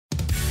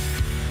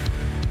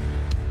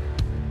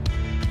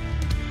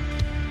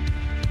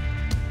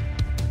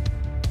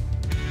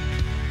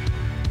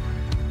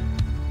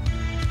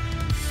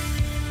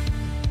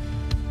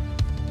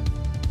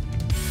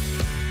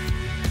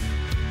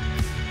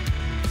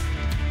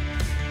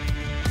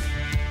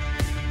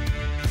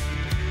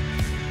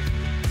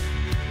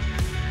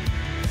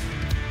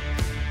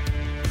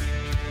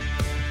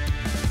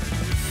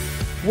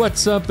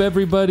What's up,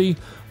 everybody?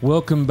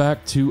 Welcome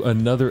back to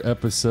another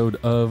episode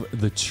of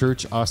the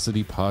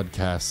Churchosity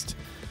Podcast.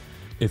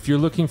 If you're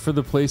looking for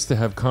the place to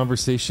have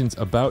conversations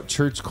about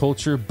church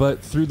culture,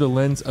 but through the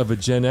lens of a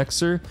Gen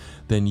Xer,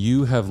 then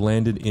you have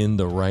landed in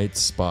the right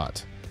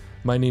spot.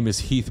 My name is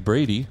Heath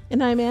Brady.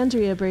 And I'm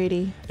Andrea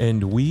Brady.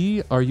 And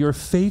we are your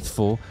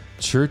faithful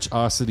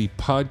Churchosity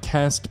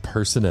Podcast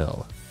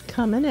personnel.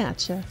 Coming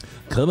at ya.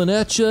 Coming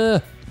at ya.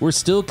 We're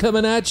still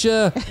coming at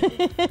ya.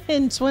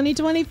 In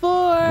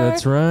 2024.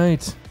 That's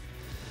right.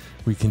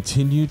 We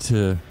continue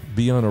to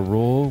be on a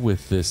roll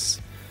with this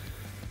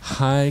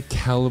high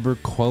caliber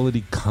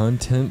quality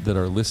content that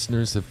our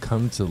listeners have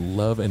come to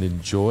love and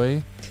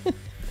enjoy. At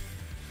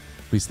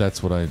least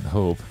that's what I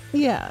hope.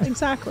 Yeah,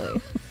 exactly.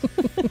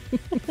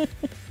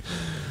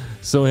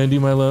 So Andy,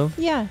 my love.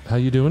 Yeah. How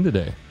you doing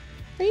today?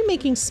 Are you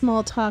making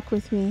small talk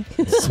with me?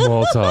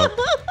 Small talk.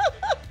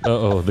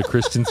 Uh-oh, the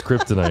Christian's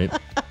kryptonite.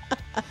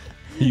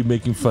 Are you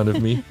making fun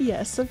of me?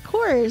 Yes, of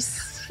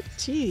course.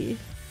 Gee,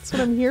 that's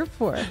what I'm here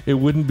for. It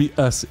wouldn't be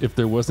us if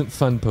there wasn't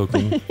fun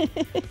poking.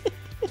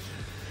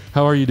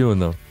 How are you doing,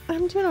 though?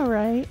 I'm doing all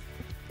right.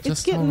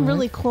 It's getting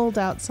really cold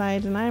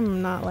outside, and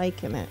I'm not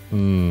liking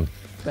it.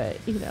 But,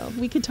 you know,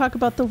 we could talk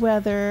about the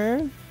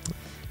weather.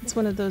 It's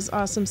one of those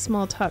awesome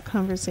small talk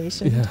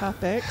conversation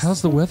topics.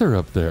 How's the weather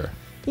up there?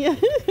 Yeah.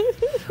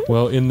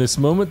 Well, in this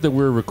moment that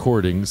we're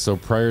recording, so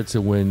prior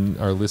to when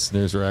our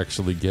listeners are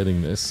actually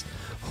getting this,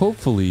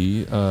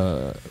 hopefully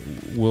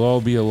we'll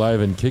all be alive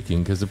and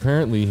kicking, because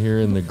apparently here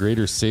in the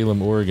greater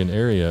Salem, Oregon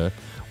area,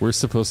 we're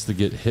supposed to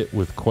get hit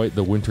with quite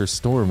the winter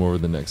storm over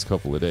the next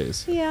couple of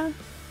days. Yeah.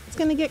 It's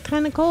going to get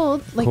kind of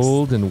cold.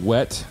 Cold and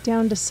wet.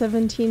 Down to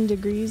 17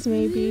 degrees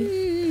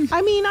maybe.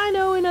 I mean, I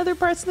know in other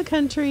parts of the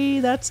country,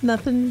 that's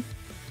nothing.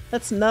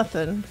 That's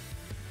nothing.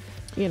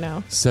 You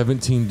know.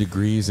 17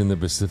 degrees in the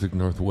Pacific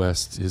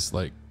Northwest is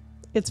like...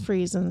 It's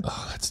freezing.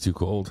 Oh, that's too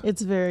cold.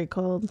 It's very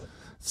cold.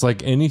 It's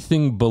like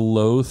anything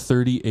below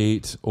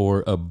 38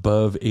 or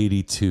above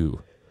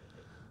 82.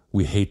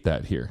 We hate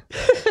that here.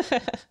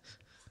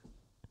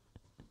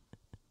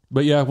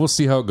 But yeah, we'll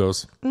see how it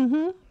goes.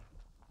 Mm-hmm.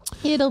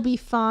 It'll be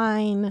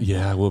fine.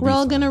 Yeah, we're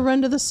all going to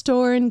run to the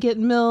store and get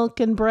milk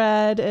and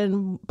bread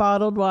and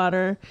bottled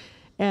water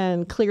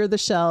and clear the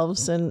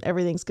shelves, and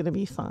everything's going to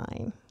be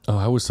fine. Oh,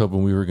 I was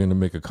hoping we were going to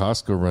make a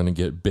Costco run and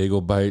get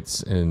bagel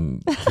bites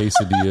and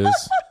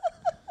quesadillas.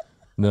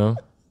 No?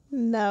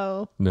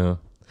 No. No.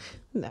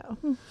 No.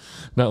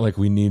 Not like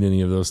we need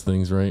any of those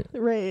things, right?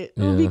 Right.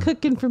 Yeah. We'll be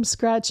cooking from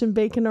scratch and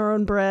baking our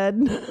own bread.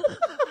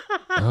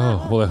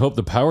 Oh, well, I hope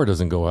the power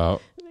doesn't go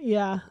out.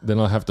 Yeah. Then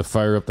I'll have to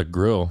fire up the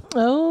grill.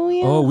 Oh,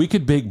 yeah. Oh, we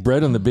could bake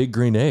bread on the big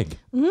green egg.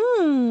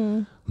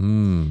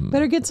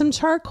 Better get some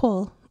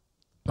charcoal.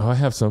 Oh, I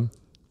have some.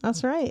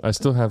 That's right. I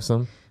still have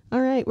some.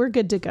 All right. We're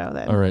good to go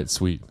then. All right.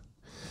 Sweet.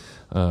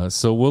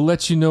 So we'll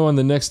let you know on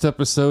the next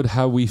episode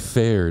how we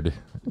fared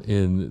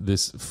in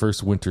this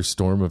first winter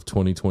storm of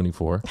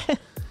 2024.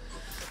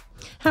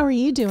 How are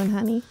you doing,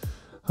 honey?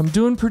 I'm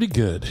doing pretty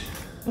good.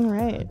 All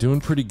right. Doing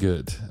pretty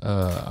good.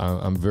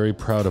 I'm very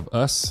proud of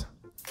us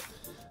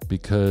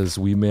because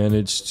we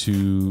managed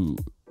to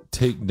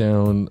take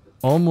down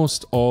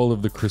almost all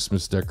of the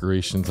Christmas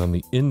decorations on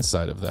the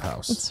inside of the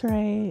house. That's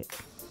right.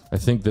 I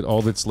think that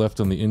all that's left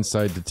on the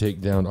inside to take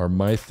down are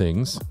my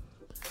things,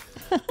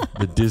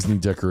 the Disney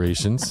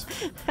decorations.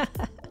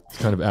 It's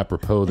kind of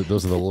apropos that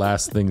those are the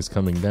last things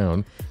coming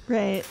down.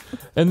 Right.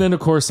 And then,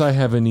 of course, I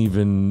haven't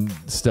even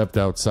stepped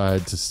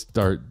outside to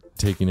start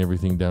taking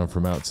everything down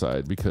from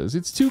outside because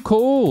it's too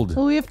cold.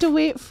 Well, we have to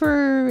wait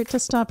for it to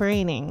stop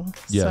raining.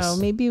 Yes. So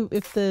maybe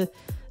if the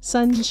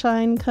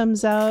sunshine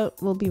comes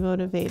out, we'll be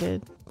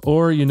motivated.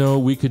 Or, you know,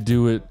 we could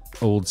do it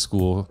old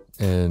school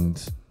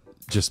and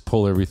just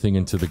pull everything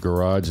into the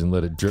garage and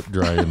let it drip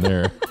dry in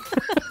there.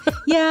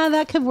 Yeah,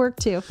 that could work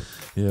too.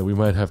 Yeah, we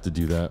might have to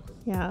do that.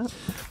 Yeah.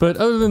 But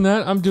other than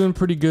that, I'm doing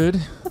pretty good.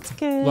 That's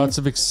good. Lots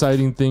of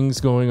exciting things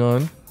going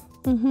on.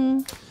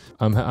 Mm-hmm.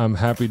 I'm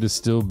happy to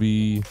still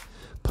be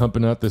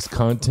pumping out this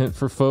content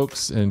for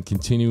folks and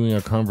continuing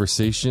our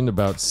conversation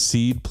about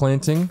seed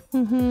planting,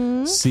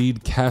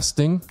 seed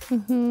casting.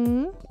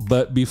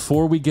 But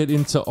before we get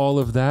into all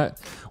of that,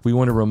 we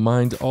want to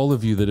remind all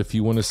of you that if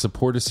you want to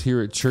support us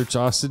here at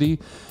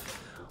Churchosity,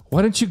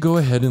 why don't you go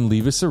ahead and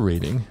leave us a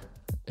rating?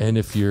 And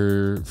if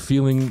you're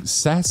feeling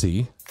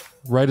sassy,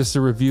 write us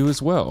a review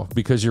as well,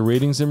 because your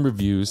ratings and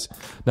reviews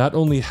not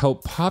only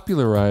help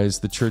popularize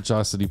the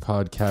Churchosity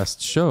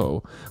podcast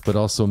show, but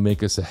also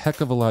make us a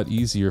heck of a lot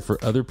easier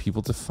for other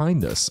people to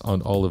find us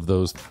on all of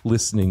those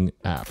listening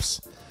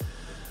apps.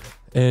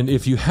 And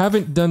if you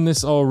haven't done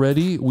this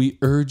already, we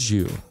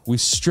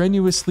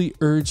strenuously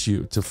urge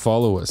you to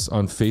follow us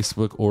on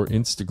Facebook or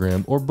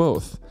Instagram or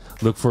both.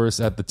 Look for us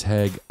at the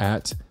tag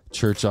at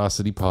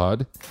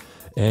ChurchosityPod.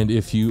 And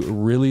if you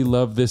really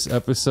love this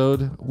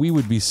episode, we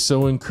would be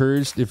so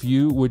encouraged if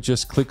you would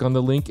just click on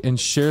the link and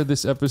share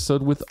this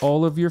episode with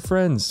all of your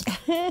friends.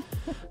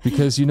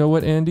 Because you know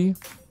what, Andy?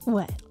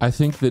 What? I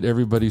think that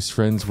everybody's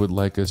friends would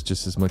like us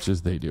just as much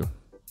as they do.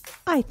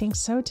 I think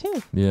so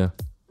too. Yeah.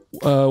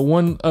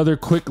 One other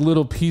quick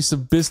little piece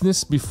of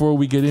business before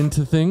we get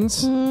into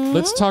things.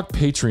 Let's talk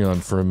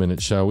Patreon for a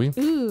minute, shall we?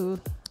 Ooh.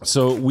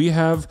 So we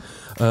have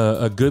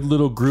a good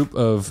little group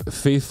of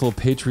faithful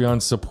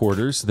Patreon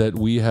supporters that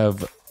we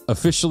have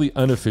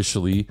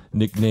unofficially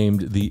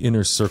nicknamed the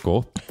Inner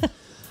Circle.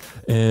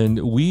 And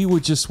we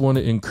would just want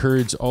to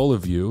encourage all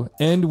of you,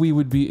 and we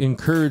would be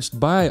encouraged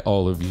by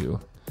all of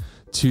you,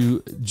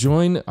 to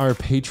join our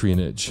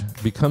patronage,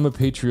 become a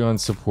Patreon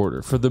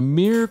supporter for the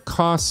mere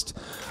cost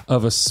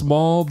of a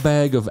small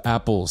bag of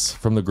apples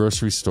from the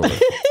grocery store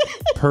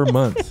per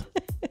month.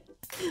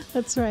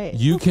 That's right.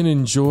 You can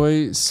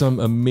enjoy some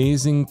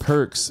amazing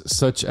perks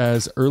such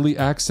as early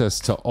access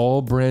to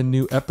all brand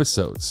new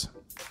episodes.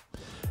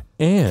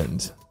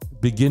 And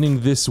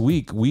beginning this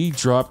week, we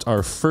dropped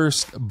our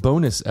first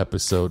bonus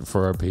episode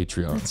for our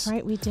Patreons. That's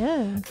right, we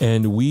did.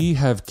 And we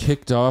have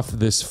kicked off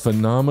this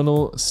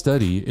phenomenal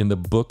study in the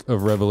book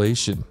of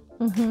Revelation.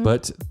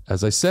 But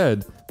as I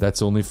said,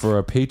 that's only for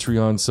our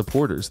Patreon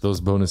supporters,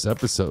 those bonus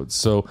episodes.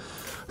 So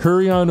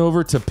hurry on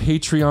over to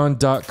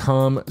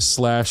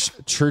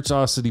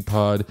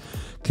patreon.com/churchositypod.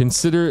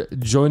 Consider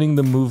joining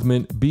the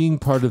movement, being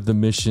part of the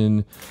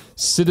mission,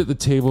 sit at the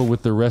table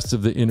with the rest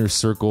of the Inner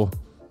Circle,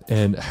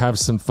 and have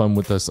some fun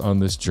with us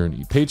on this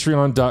journey.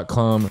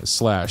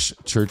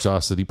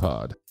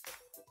 Patreon.com/churchositypod.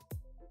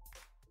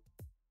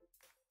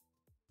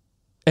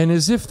 And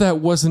as if that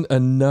wasn't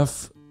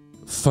enough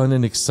fun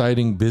and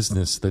exciting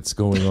business that's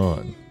going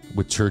on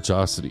with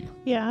Churchosity,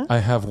 Yeah. I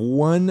have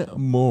one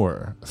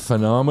more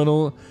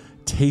phenomenal,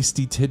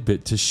 tasty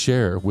tidbit to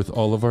share with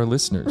all of our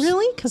listeners.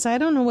 Really? Because I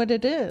don't know what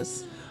it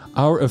is.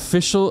 Our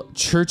official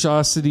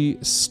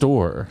Churchosity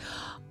store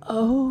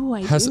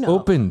has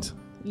opened.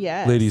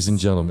 Yes. Ladies and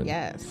gentlemen.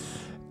 Yes.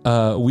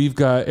 We've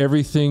got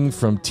everything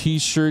from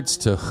t-shirts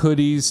to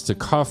hoodies to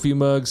coffee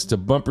mugs to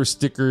bumper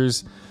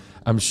stickers.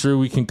 I'm sure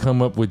we can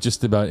come up with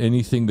just about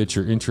anything that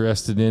you're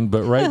interested in.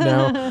 But right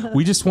now,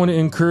 we just want to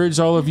encourage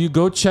all of you,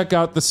 go check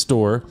out the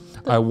store.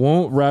 I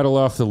won't rattle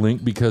off the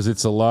link because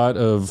it's a lot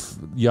of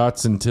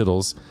yachts and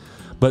tittles.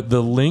 But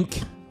the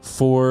link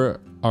for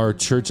our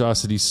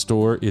Churchosity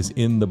store is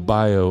in the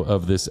bio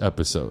of this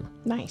episode.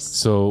 Nice.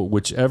 So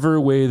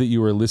whichever way that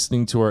you are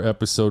listening to our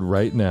episode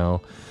right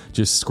now,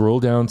 just scroll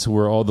down to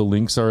where all the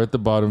links are at the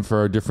bottom for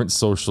our different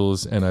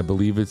socials. And I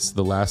believe it's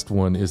the last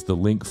one is the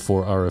link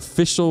for our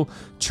official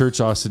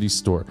Churchosity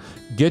store.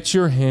 Get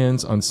your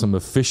hands on some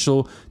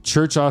official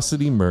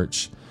Churchosity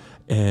merch.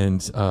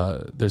 And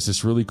there's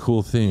this really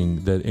cool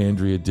thing that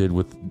Andrea did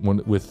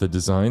with the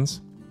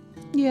designs.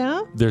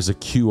 Yeah. There's a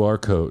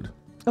QR code.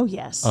 Oh,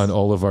 yes. On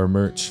all of our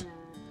merch.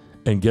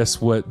 And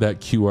guess what that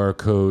QR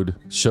code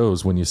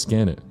shows when you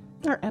scan it?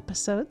 Our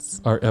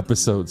episodes. Our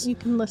episodes. You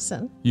can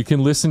listen. You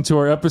can listen to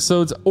our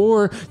episodes,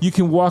 or you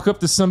can walk up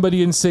to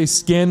somebody and say,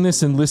 scan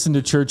this and listen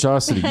to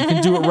Churchosity. You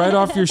can do it right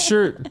off your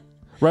shirt,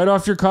 right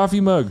off your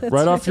coffee mug,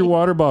 right off your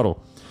water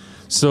bottle.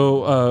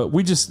 So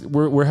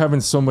we're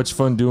having so much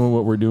fun doing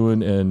what we're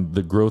doing, and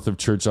the growth of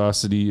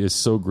Churchosity is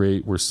so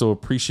great. We're so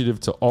appreciative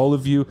to all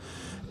of you.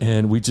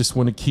 And we just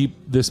want to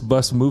keep this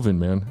bus moving,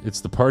 man.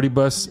 It's the party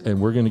bus, and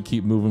we're going to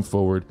keep moving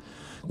forward.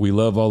 We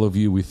love all of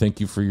you. We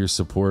thank you for your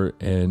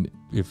support. And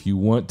if you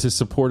want to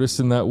support us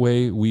in that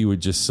way, we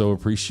would just so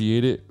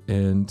appreciate it.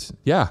 And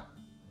yeah,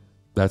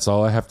 that's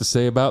all I have to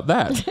say about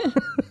that.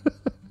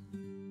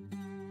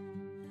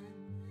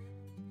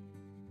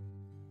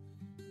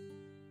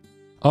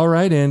 All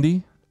right,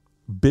 Andy.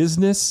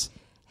 Business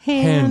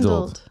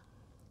handled.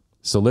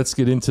 So let's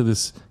get into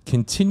this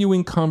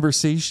continuing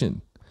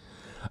conversation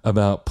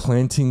about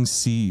planting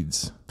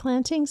seeds.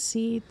 Planting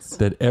seeds.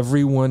 That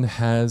everyone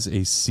has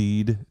a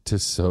seed to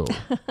sow.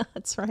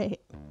 That's right.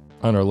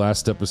 On our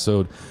last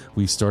episode,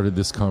 we started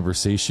this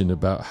conversation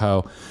about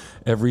how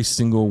every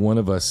single one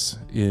of us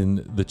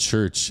in the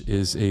church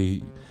is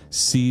a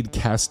seed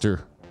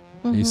caster,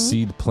 a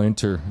seed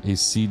planter, a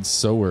seed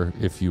sower,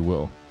 if you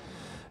will.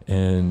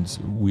 And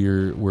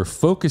we're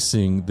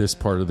focusing this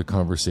part of the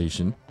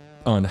conversation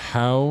on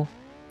how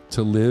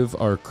to live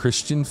our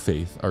Christian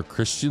faith, our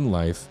Christian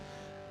life,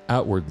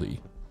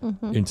 outwardly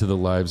into the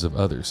lives of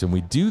others. And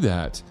we do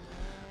that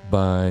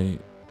by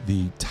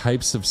the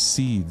types of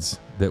seeds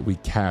that we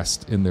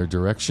cast in their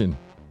direction,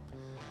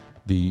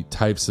 the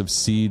types of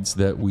seeds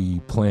that we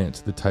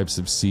plant, the types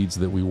of seeds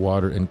that we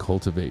water and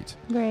cultivate,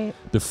 right?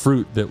 The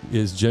fruit that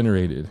is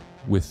generated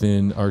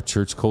within our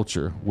church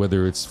culture,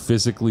 whether it's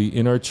physically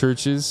in our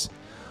churches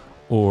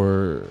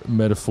or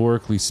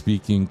metaphorically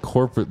speaking,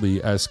 corporately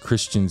as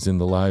Christians in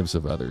the lives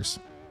of others.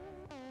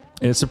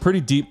 And it's a pretty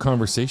deep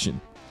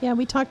conversation. Yeah,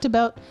 we talked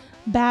about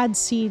bad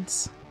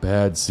seeds.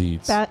 Bad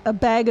seeds. A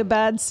bag of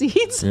bad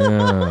seeds.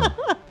 Yeah.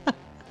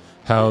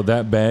 How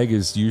that bag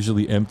is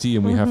usually empty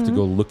and we have to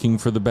go looking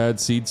for the bad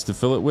seeds to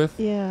fill it with.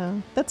 Yeah,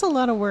 that's a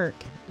lot of work.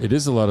 It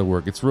is a lot of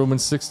work. It's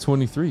Romans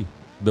 6:23.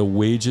 The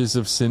wages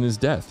of sin is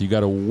death. You got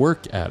to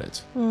work at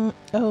it.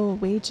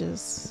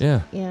 Wages.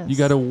 Yeah. Yes. You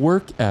got to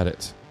work at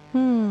it.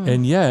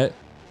 And yet,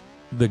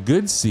 the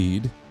good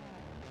seed,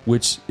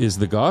 which is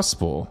the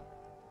gospel,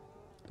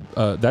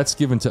 that's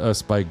given to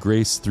us by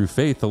grace through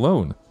faith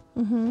alone.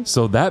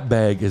 So that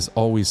bag is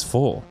always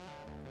full.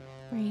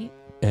 Right.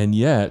 And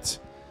yet,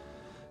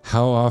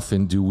 how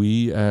often do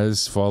we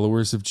as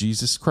followers of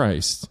Jesus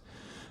Christ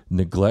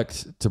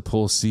neglect to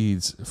pull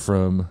seeds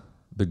from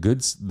the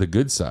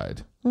good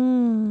side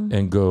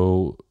and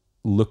go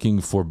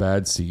looking for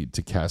bad seed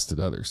to cast at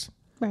others?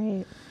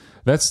 Right.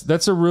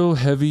 That's a real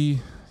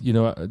heavy,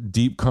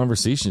 deep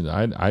conversation.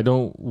 I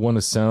don't want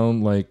to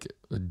sound like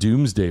a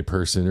doomsday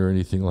person or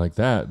anything like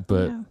that,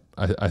 but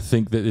I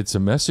think that it's a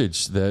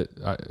message that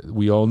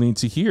we all need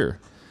to hear.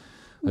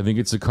 I think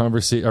it's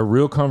a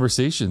real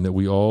conversation that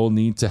we all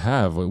need to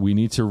have. We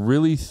need to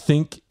really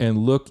think and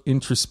look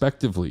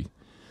introspectively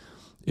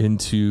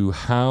into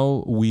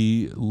how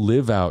we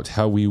live out,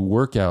 how we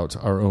work out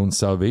our own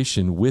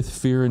salvation with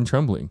fear and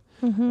trembling,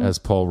 as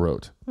Paul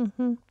wrote.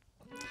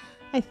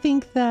 I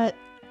think that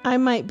I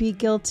might be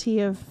guilty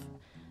of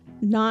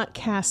not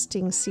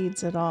casting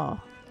seeds at all.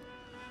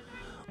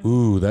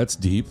 Ooh, that's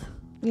deep.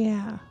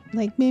 Yeah.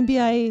 Like maybe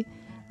I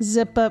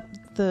zip up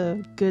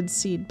the good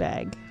seed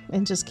bag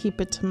and just keep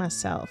it to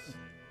myself.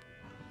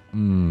 So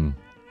I'm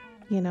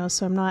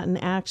not in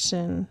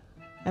action.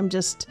 I'm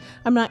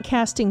not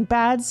casting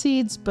bad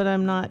seeds, but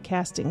I'm not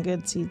casting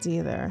good seeds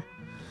either.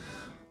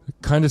 It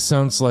kind of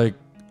sounds like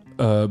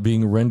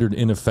being rendered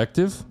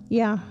ineffective.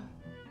 Yeah.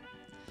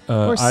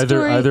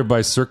 Either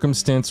by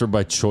circumstance or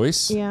by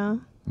choice. Yeah.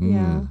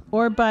 Yeah.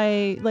 Or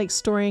by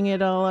storing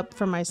it all up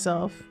for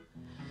myself.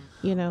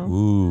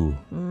 Ooh.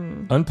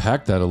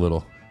 Unpack that a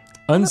little.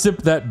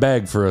 Unzip that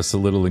bag for us a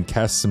little and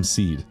cast some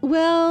seed.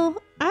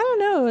 Well, I don't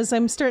know. As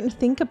I'm starting to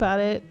think about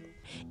it,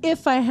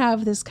 if I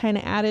have this kind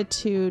of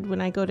attitude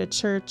when I go to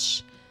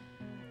church,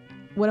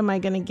 what am I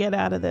going to get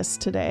out of this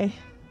today?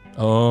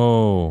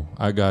 Oh,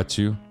 I got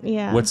you.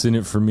 Yeah. What's in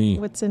it for me?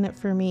 What's in it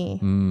for me?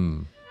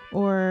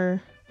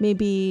 Or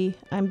maybe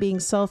I'm being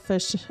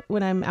selfish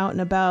when I'm out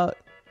and about,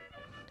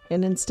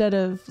 and instead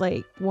of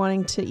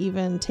wanting to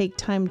even take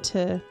time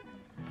to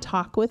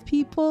talk with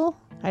people,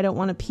 I don't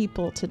want to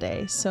people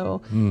today.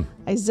 So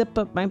I zip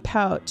up my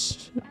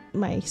pouch,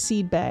 my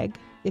seed bag,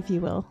 if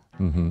you will,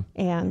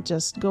 and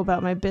just go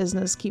about my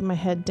business, keep my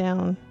head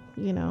down,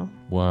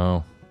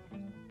 Wow.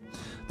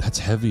 That's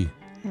heavy.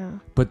 Yeah.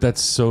 But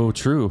that's so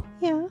true.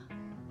 Yeah.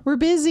 We're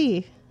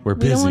busy. We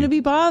don't want to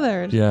be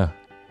bothered. Yeah.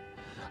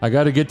 I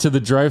got to get to the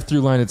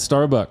drive-through line at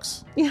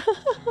Starbucks. Yeah.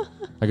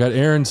 I got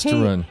errands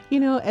to run.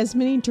 As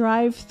many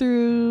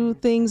drive-through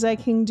things I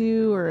can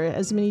do, or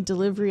as many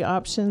delivery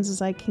options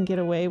as I can get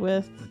away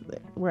with,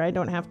 where I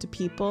don't have to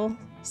people.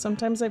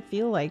 Sometimes I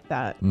feel like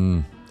that.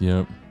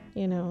 Yep.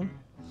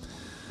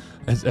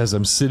 As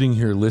I'm sitting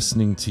here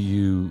listening to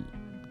you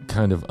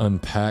kind of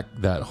unpack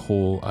that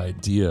whole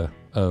idea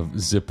of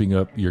zipping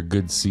up your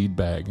good seed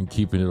bag and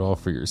keeping it all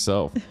for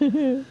yourself,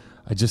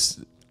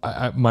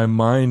 my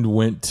mind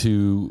went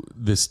to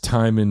this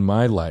time in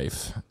my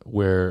life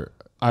where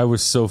I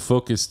was so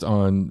focused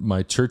on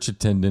my church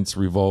attendance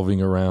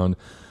revolving around,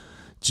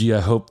 gee, I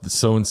hope the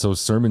so-and-so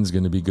sermon's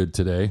going to be good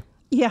today.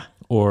 Yeah.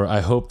 Or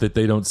I hope that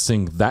they don't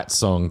sing that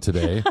song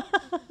today.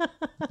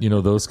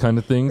 Those kind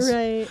of things.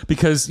 Right.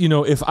 Because,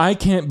 if I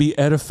can't be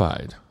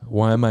edified,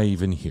 why am I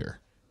even here?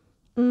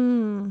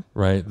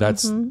 Right?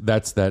 That's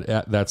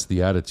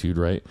the attitude,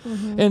 right?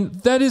 And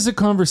that is a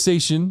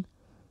conversation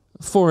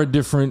for a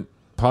different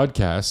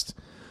podcast,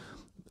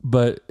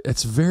 but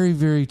it's very,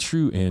 very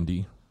true,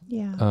 Andy.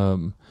 Yeah.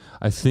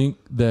 I think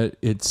that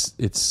it's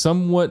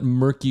somewhat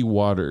murky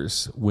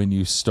waters when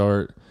you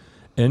start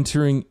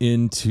entering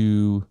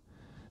into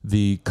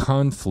the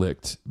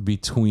conflict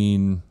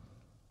between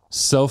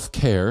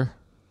self-care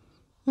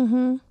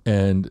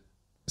and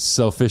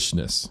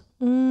selfishness.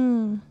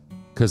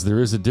 Because there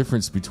is a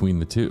difference between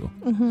the two.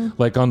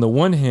 Like on the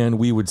one hand,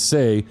 we would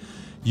say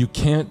you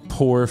can't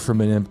pour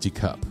from an empty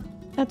cup.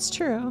 That's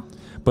true.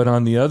 But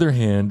on the other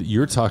hand,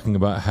 you're talking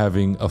about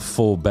having a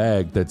full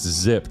bag that's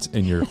zipped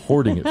and you're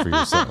hoarding it for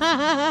yourself.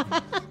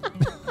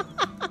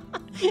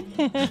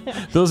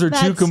 Those are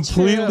two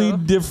completely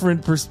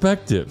different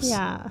perspectives.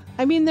 Yeah.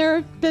 I mean, there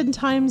have been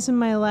times in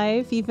my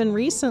life, even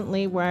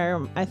recently, where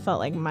I felt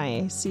like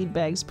my seed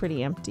bag's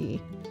pretty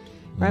empty.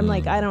 Where I'm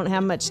like, I don't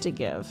have much to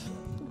give.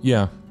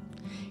 Yeah.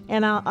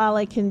 And all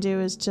I can do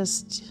is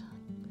just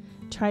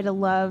try to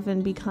love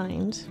and be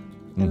kind.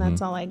 And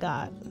that's all I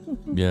got.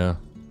 Yeah.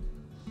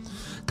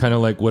 Kind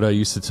of like what I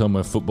used to tell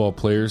my football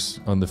players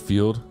on the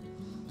field.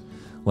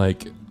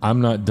 Like,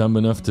 I'm not dumb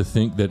enough to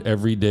think that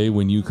every day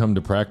when you come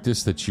to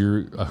practice that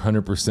you're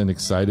 100%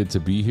 excited to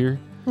be here.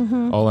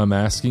 All I'm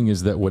asking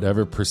is that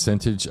whatever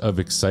percentage of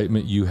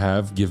excitement you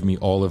have, give me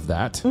all of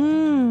that.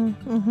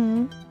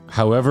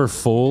 However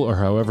full or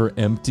however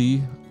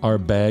empty our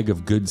bag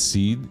of good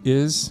seed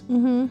is,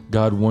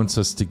 God wants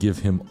us to give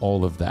him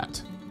all of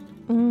that.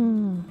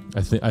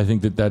 I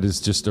think that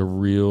is just a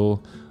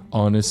real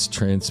honest,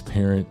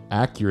 transparent,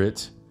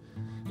 accurate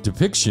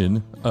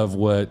depiction of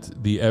what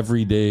the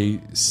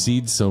everyday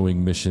seed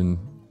sowing mission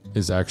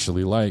is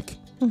actually like.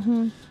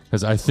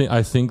 Because I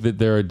think that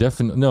there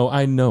are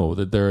I know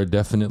that there are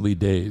definitely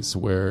days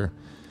where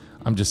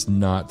I'm just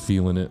not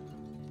feeling it.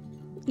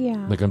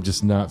 Yeah. Like I'm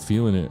just not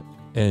feeling it.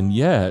 And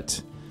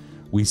yet,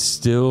 we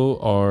still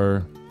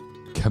are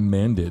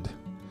commanded.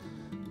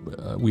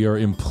 We are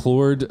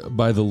implored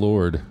by the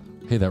Lord.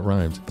 Hey, that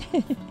rhymed.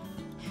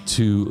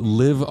 To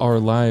live our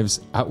lives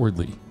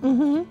outwardly.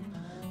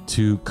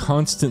 To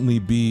constantly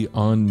be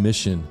on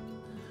mission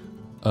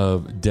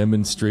of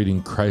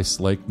demonstrating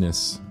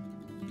Christ-likeness,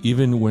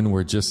 even when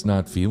we're just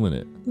not feeling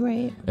it.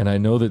 Right. And I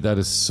know that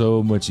is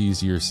so much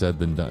easier said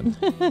than done.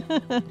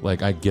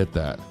 Like, I get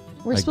that.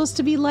 We're supposed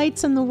to be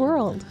lights in the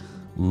world.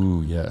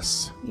 Ooh,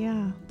 yes.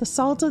 Yeah. The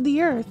salt of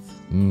the earth.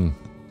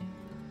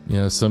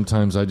 Yeah,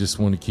 sometimes I just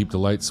want to keep the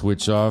light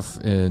switch off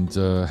and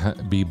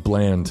be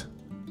bland.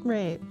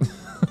 Right.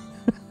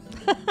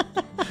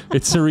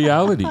 It's a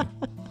reality.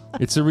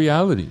 It's a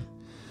reality.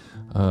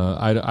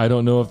 I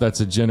don't know if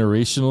that's a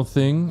generational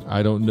thing.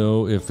 I don't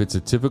know if it's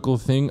a typical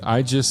thing.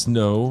 I just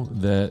know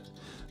that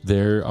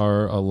there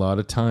are a lot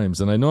of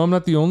times, and I know I'm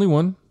not the only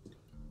one.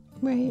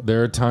 Right.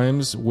 There are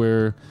times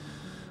where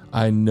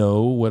I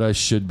know what I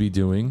should be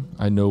doing.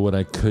 I know what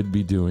I could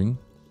be doing.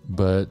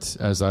 But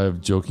as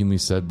I've jokingly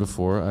said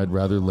before, I'd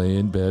rather lay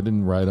in bed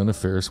and ride on a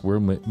Ferris wheel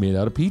made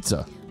out of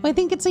pizza. Well, I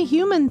think it's a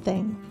human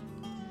thing.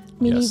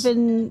 I mean, Yes.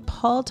 even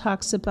Paul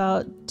talks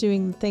about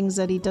doing things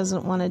that he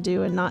doesn't want to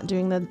do and not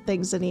doing the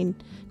things that he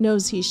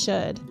knows he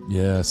should.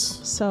 Yes.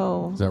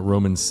 So, Is that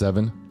Romans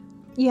 7?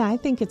 yeah, I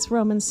think it's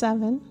Romans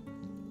 7.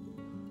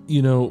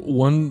 You know,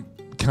 one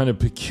kind of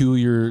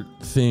peculiar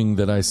thing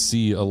that I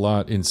see a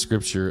lot in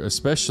Scripture,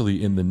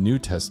 especially in the New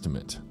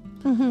Testament,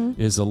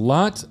 is a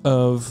lot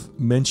of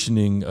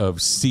mentioning of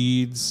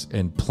seeds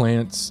and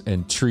plants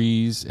and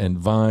trees and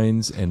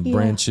vines and Yeah.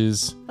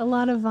 branches. A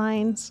lot of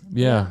vines.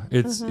 Yeah,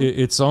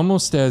 it's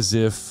almost as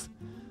if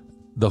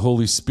the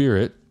Holy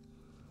Spirit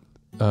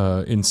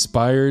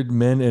inspired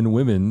men and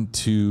women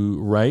to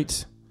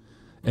write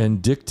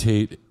and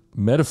dictate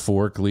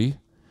metaphorically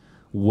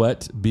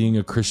what being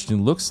a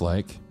Christian looks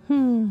like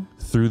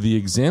through the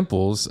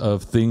examples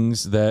of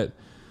things that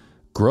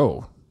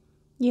grow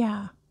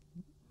Yeah.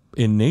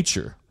 in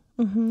nature.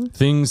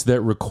 Things that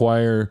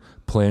require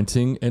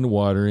planting and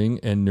watering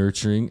and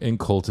nurturing and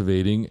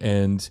cultivating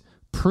and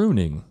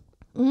pruning.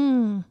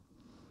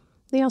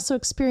 They also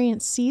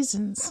experience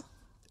seasons.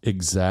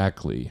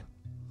 Exactly.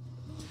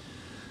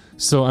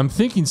 So I'm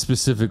thinking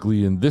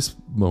specifically in this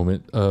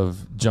moment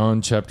of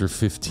John chapter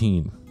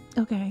 15,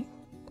 Okay.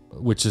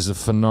 which is a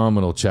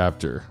phenomenal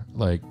chapter.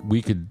 Like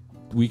we could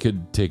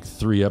take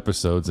 3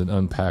 episodes and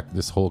unpack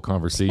this whole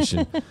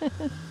conversation.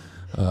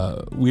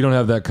 We don't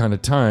have that kind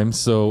of time,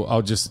 so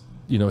I'll just,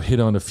 hit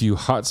on a few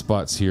hot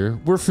spots here.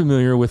 We're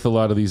familiar with a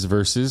lot of these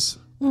verses.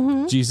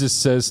 Jesus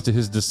says to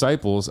his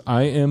disciples,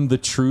 "I am the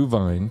true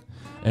vine,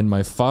 and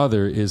my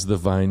Father is the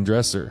vine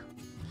dresser.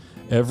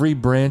 Every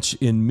branch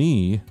in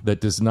me that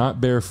does not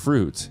bear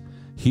fruit,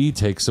 he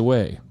takes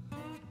away.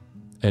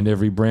 And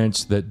every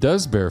branch that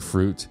does bear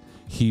fruit,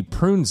 he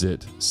prunes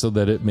it so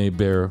that it may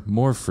bear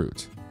more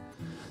fruit."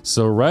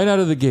 So right out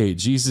of the gate,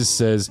 Jesus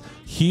says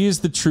he is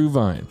the true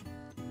vine.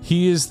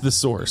 He is the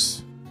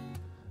source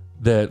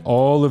that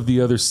all of the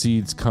other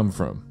seeds come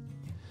from.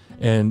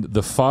 And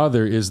the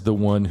Father is the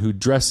one who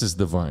dresses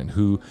the vine,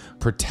 who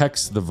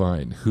protects the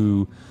vine,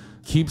 who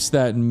keeps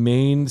that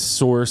main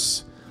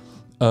source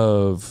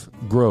of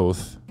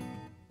growth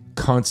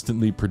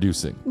constantly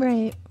producing.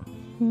 Right.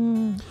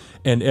 And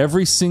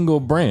every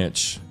single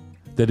branch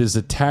that is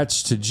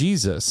attached to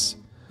Jesus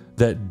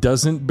that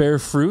doesn't bear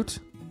fruit,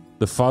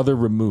 the Father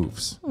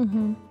removes.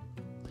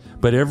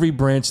 But every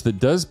branch that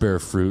does bear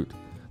fruit,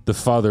 the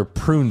Father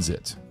prunes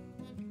it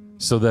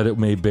so that it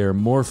may bear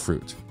more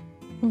fruit.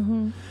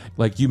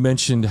 Like you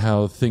mentioned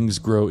how things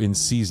grow in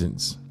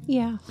seasons.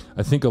 Yeah.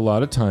 I think a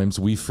lot of times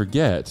we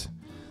forget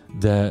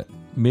that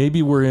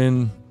maybe we're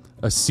in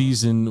a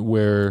season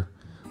where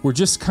we're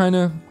just kind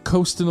of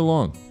coasting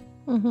along.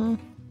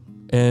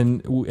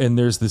 And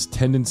there's this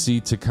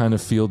tendency to kind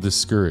of feel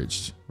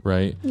discouraged,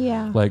 right?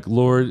 Yeah. Like,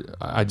 Lord,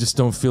 I just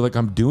don't feel like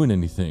I'm doing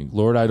anything.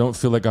 Lord, I don't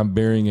feel like I'm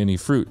bearing any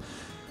fruit.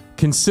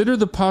 Consider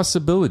the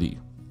possibility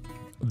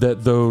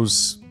that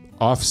those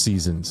off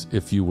seasons,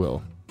 if you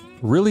will,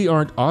 really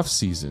aren't off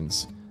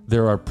seasons.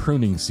 There are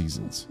pruning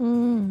seasons.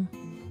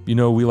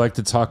 We like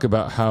to talk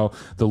about how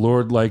the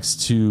Lord likes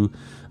to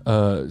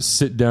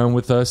sit down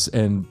with us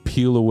and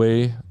peel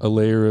away a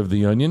layer of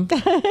the onion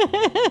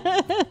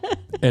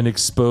and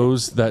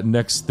expose that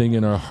next thing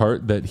in our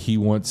heart that he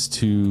wants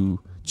to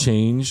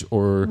change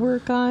or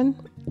Work on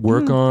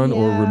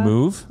or yeah.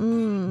 remove.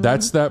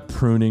 That's that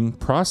pruning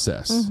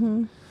process.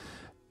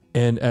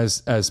 And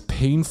as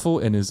painful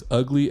and as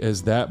ugly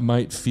as that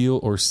might feel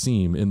or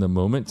seem in the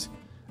moment,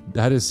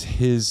 that is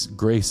his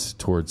grace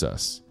towards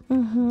us.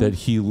 That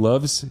he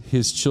loves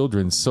his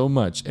children so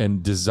much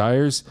and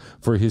desires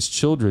for his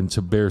children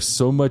to bear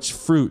so much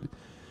fruit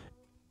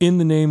in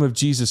the name of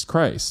Jesus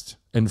Christ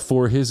and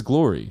for his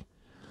glory,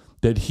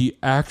 that he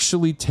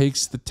actually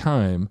takes the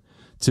time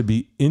to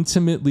be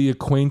intimately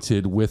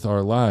acquainted with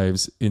our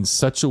lives in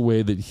such a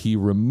way that he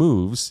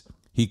removes,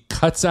 he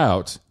cuts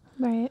out,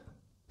 Right.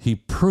 he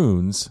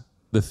prunes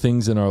the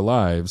things in our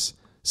lives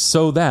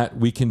so that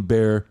we can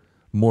bear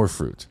more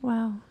fruit.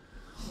 Wow.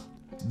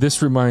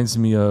 This reminds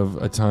me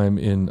of a time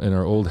in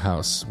our old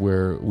house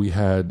where we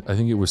had, I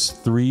think it was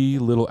 3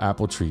 little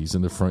apple trees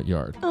in the front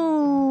yard.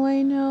 Oh,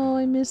 I know.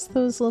 I miss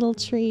those little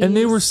trees. And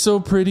they were so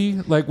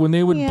pretty, like when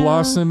they would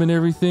blossom and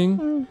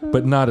everything,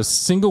 but not a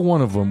single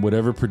one of them would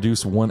ever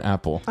produce one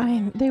apple.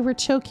 They were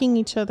choking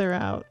each other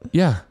out.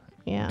 Yeah.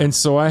 Yeah. And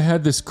so I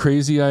had this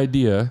crazy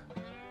idea.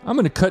 I'm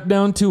going to cut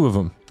down 2 of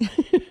them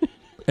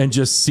and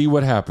just see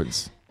what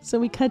happens. So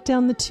we cut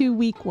down the 2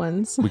 weak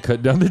ones. We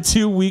cut down the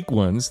 2 weak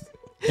ones.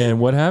 And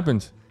what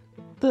happened?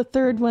 The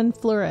third one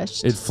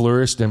flourished. It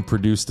flourished and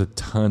produced a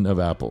ton of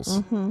apples.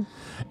 Mm-hmm.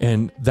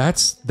 And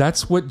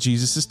that's what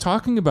Jesus is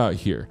talking about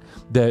here.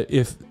 That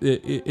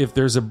if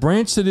there's a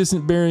branch that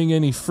isn't bearing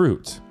any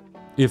fruit,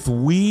 if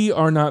we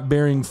are not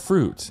bearing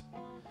fruit,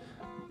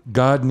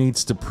 God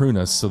needs to prune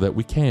us so that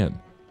we can.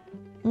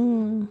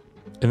 And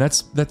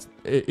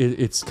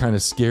it's kind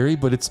of scary,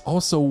 but it's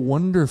also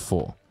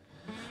wonderful.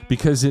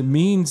 Because it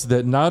means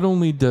that not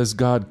only does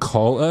God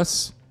call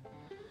us,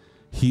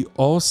 he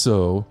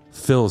also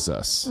fills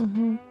us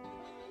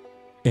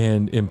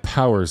and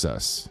empowers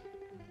us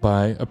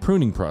by a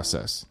pruning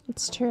process.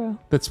 It's true.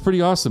 That's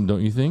pretty awesome,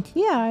 don't you think?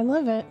 Yeah, I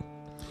love it.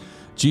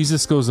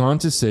 Jesus goes on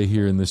to say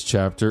here in this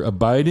chapter,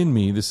 abide in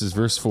me, this is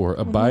verse 4,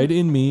 abide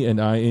in me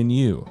and I in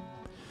you.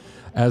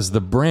 As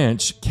the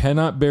branch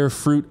cannot bear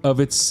fruit of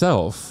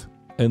itself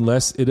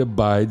unless it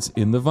abides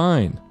in the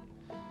vine.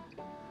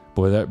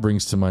 Boy, that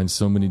brings to mind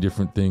so many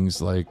different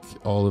things, like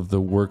all of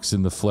the works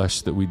in the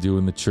flesh that we do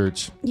in the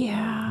church.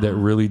 Yeah. That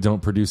really don't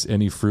produce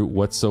any fruit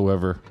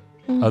whatsoever,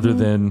 other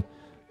than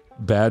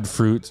bad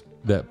fruit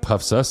that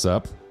puffs us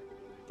up.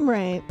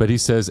 Right. But he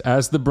says,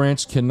 as the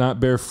branch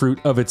cannot bear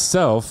fruit of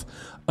itself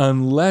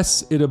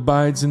unless it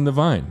abides in the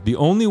vine. The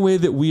only way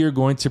that we are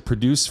going to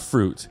produce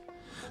fruit,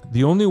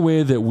 the only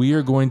way that we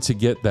are going to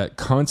get that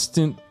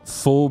constant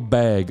full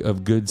bag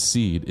of good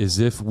seed is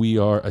if we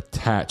are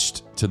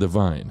attached to the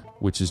vine,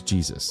 which is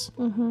Jesus.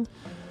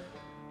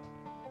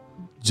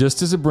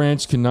 Just as a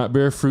branch cannot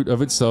bear fruit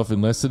of itself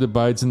unless it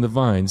abides in the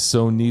vine,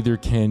 so neither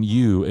can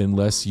you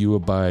unless you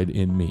abide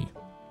in me.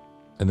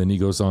 And then he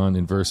goes on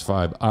in verse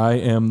 5, I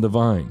am the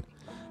vine,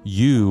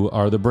 you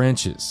are the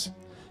branches.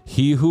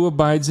 He who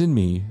abides in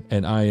me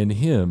and I in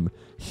him,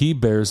 he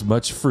bears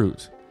much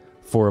fruit.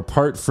 For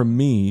apart from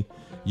me,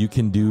 you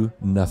can do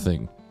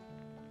nothing.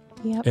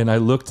 Yep. And I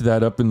looked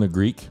that up in the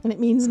Greek. And it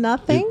means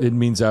nothing? It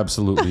means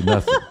absolutely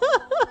nothing.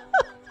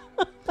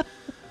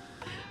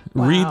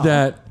 Wow. Read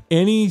that.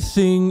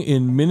 Anything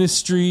in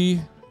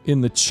ministry,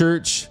 in the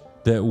church,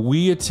 that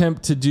we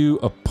attempt to do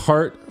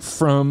apart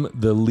from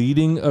the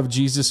leading of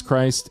Jesus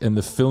Christ and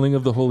the filling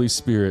of the Holy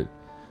Spirit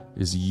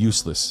is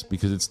useless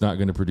because it's not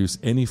going to produce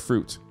any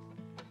fruit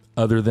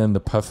other than the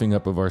puffing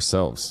up of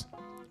ourselves.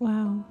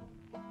 Wow.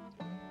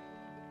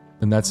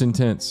 And that's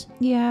intense.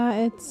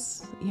 Yeah.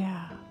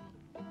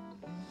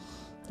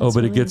 Oh,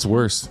 but it gets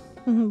worse.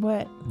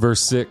 What?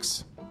 Verse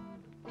 6.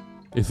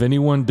 If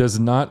anyone does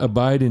not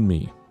abide in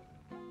me,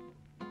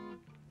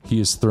 he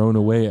is thrown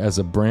away as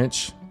a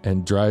branch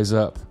and dries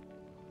up.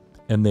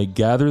 And they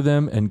gather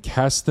them and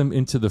cast them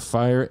into the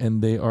fire,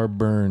 and they are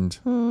burned.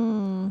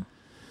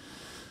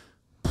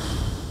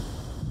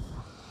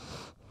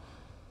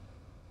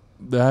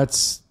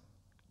 That's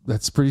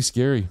pretty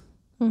scary.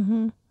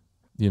 You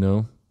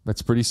know,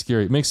 that's pretty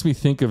scary. It makes me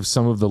think of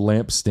some of the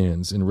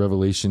lampstands in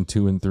Revelation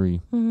 2 and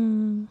 3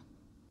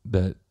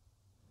 that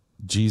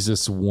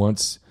Jesus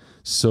wants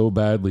so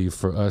badly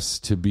for us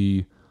to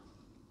be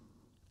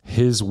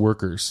his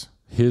workers,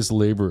 his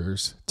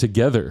laborers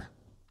together.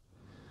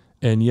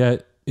 And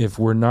yet, if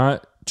we're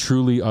not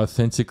truly,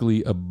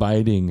 authentically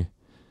abiding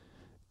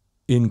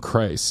in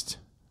Christ,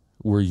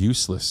 we're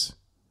useless.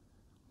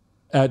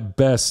 At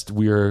best,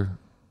 we are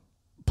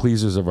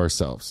pleasers of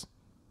ourselves.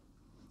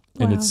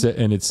 Wow.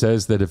 And it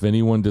says that if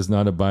anyone does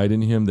not abide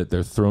in him, that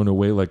they're thrown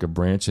away like a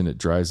branch and it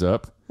dries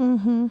up.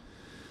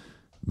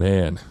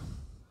 Man,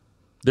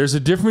 there's a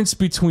difference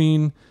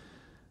between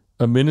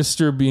a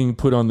minister being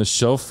put on the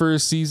shelf for a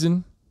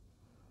season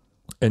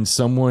and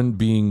someone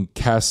being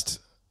cast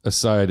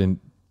aside and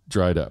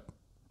dried up.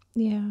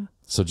 Yeah.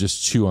 So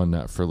just chew on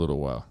that for a little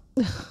while.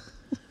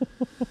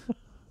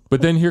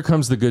 But then here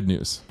comes the good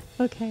news.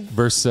 Okay.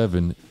 Verse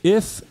 7,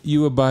 if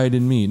you abide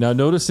in me. Now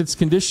notice it's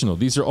conditional.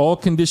 These are all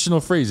conditional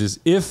phrases.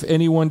 If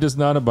anyone does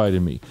not abide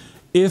in me.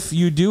 If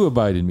you do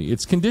abide in me.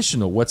 It's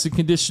conditional. What's it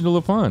conditional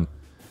upon?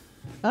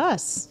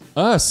 Us.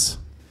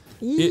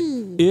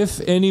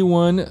 If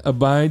anyone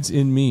abides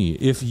in me,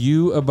 if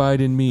you abide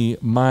in me,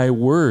 my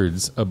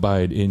words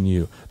abide in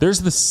you.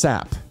 There's the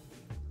sap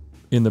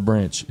in the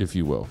branch, if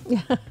you will.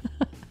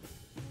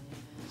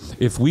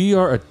 If we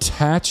are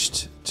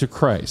attached to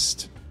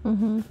Christ,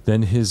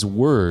 then his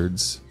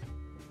words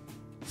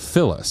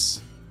fill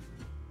us.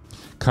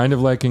 Kind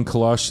of like in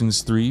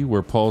Colossians 3,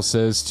 where Paul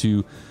says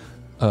to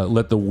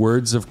let the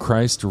words of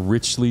Christ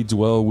richly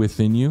dwell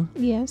within you.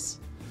 Yes.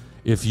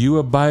 If you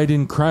abide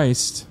in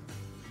Christ,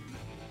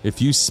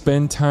 if you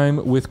spend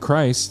time with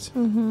Christ,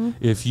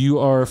 if you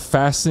are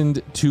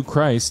fastened to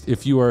Christ,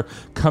 if you are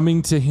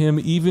coming to him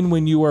even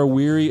when you are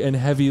weary and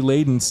heavy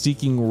laden,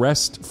 seeking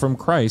rest from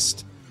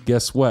Christ,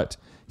 guess what?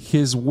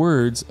 His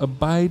words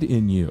abide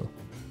in you.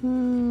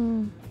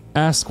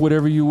 Ask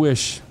whatever you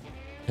wish,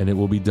 and it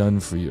will be done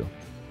for you.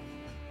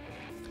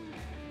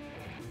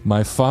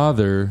 My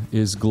Father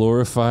is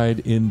glorified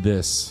in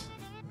this,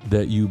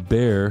 that you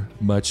bear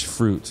much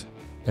fruit,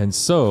 and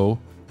so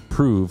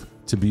prove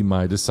to be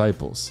my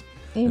disciples.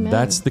 Amen. And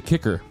that's the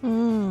kicker.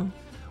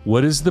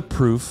 What is the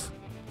proof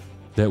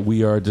that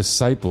we are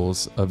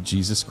disciples of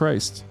Jesus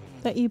Christ?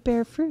 That you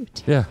bear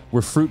fruit. Yeah,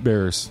 we're fruit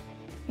bearers.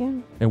 Yeah.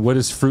 And what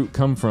does fruit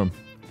come from?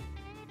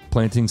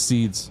 Planting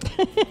seeds.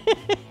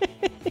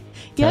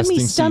 You had me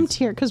stumped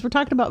here because we're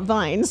talking about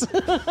vines.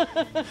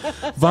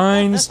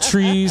 Vines,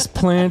 trees,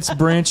 plants,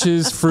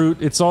 branches,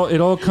 fruit. It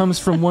all comes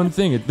from one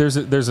thing. There's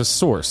a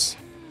source.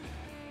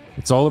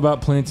 It's all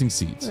about planting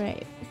seeds.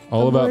 Right.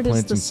 All the about Lord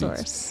planting is the seeds.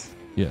 Source.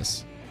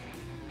 Yes.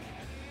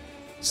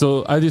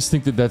 So I just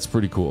think that that's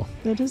pretty cool.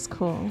 It is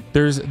cool.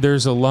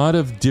 There's a lot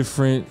of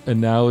different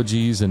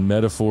analogies and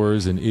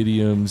metaphors and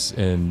idioms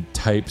and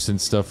types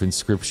and stuff in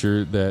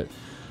Scripture that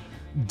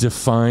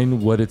define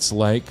what it's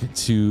like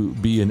to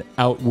be an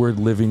outward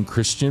living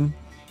Christian.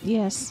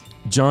 Yes.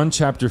 John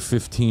chapter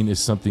 15 is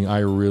something I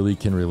really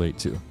can relate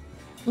to.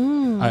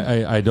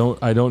 I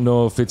don't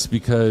know if it's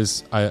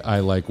because I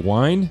like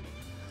wine.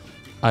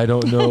 I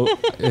don't know.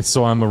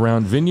 So I'm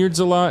around vineyards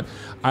a lot.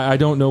 I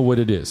don't know what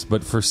it is,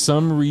 but for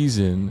some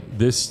reason,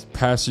 this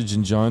passage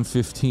in John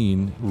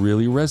 15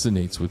 really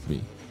resonates with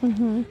me.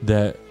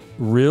 That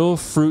real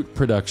fruit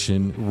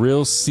production,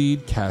 real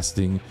seed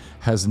casting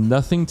has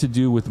nothing to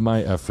do with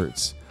my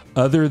efforts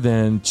other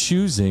than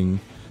choosing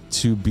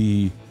to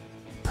be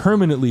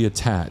permanently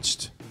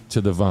attached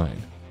to the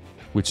vine,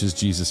 which is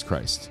Jesus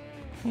Christ.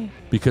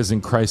 Because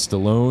in Christ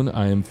alone,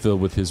 I am filled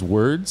with his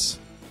words.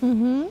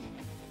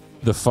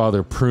 The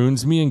Father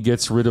prunes me and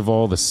gets rid of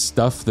all the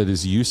stuff that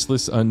is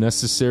useless,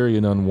 unnecessary,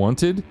 and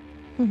unwanted,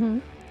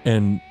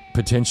 and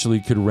potentially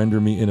could render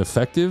me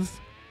ineffective.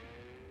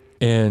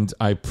 And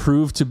I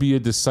prove to be a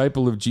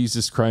disciple of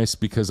Jesus Christ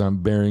because I'm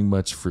bearing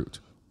much fruit.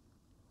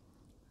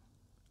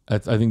 I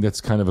think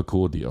that's kind of a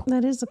cool deal.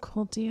 That is a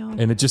cool deal.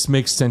 And it just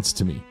makes sense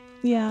to me.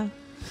 Yeah.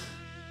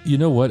 You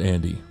know what,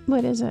 Andy?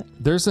 What is it?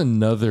 There's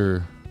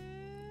another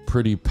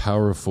pretty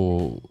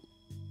powerful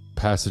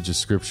passage of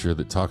Scripture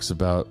that talks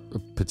about a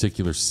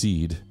particular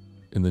seed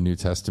in the New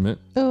Testament.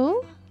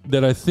 Oh?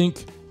 That I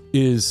think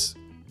is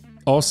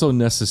also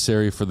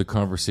necessary for the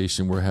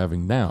conversation we're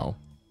having now.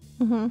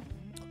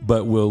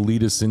 But will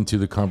lead us into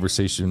the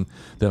conversation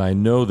that I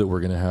know that we're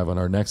going to have on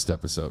our next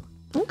episode.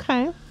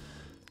 Okay.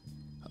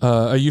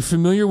 Are you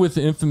familiar with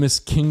the infamous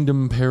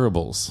kingdom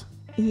parables?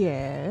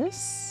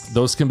 Yes.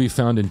 Those can be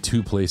found in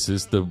two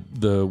places.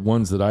 The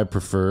ones that I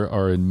prefer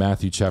are in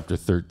Matthew chapter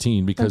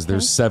 13 because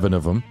there's 7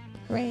 of them.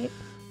 Right.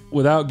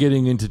 Without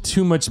getting into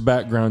too much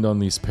background on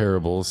these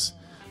parables,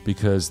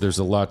 because there's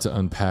a lot to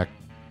unpack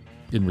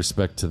in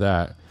respect to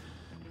that,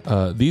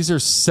 these are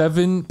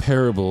 7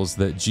 parables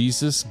that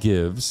Jesus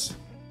gives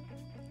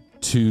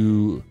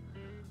to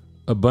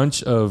a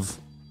bunch of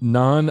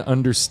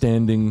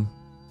non-understanding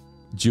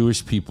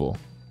Jewish people.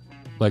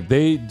 Like,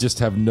 they just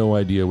have no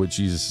idea what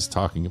Jesus is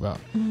talking about.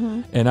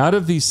 And out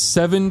of these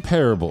 7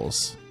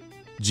 parables,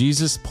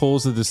 Jesus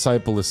pulls the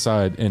disciple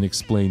aside and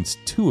explains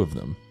 2 of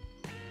them.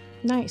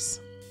 Nice.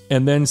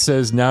 And then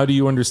says, now do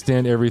you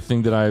understand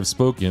everything that I have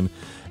spoken?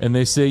 And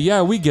they say,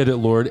 yeah, we get it,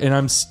 Lord. And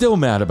I'm still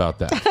mad about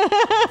that.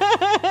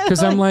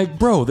 Because I'm like,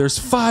 bro, there's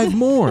 5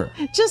 more.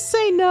 Just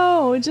say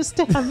no. Just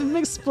to have him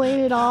explain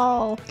it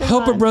all.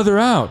 Help a brother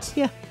out.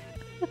 Yeah.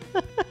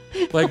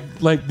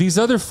 Like these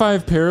other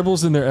 5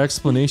 parables and their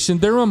explanation,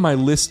 they're on my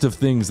list of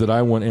things that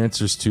I want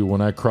answers to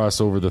when I cross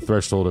over the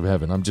threshold of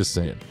heaven. I'm just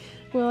saying.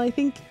 Well, I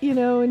think,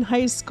 in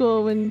high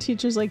school when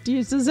teachers like,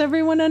 does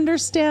everyone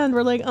understand?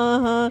 We're like,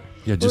 uh-huh.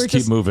 Yeah, just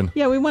keep moving.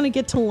 Yeah, we want to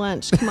get to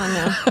lunch. Come on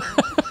now.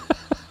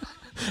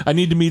 I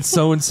need to meet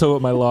so-and-so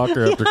at my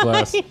locker after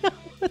class.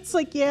 It's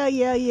like, yeah.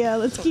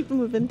 Let's keep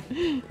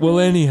moving. Well,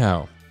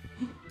 anyhow,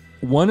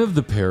 one of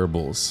the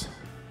parables,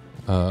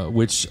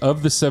 which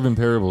of the 7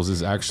 parables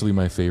is actually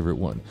my favorite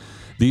one.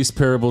 These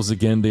parables,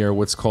 again, they are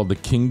what's called the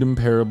kingdom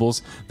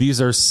parables.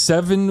 These are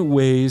 7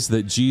 ways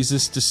that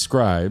Jesus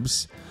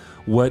describes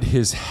what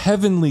his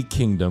heavenly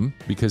kingdom,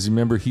 because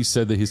remember, he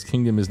said that his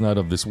kingdom is not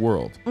of this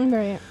world.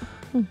 Right.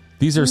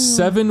 These are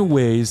 7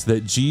 ways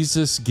that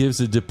Jesus gives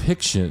a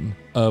depiction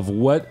of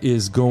what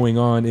is going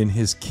on in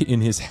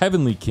his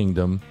heavenly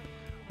kingdom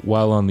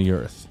while on the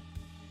earth.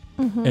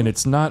 And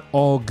it's not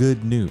all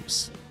good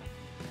news.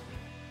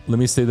 Let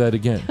me say that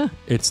again.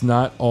 It's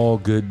not all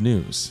good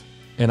news.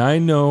 And I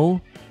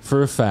know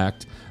for a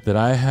fact that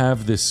I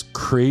have this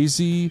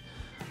crazy,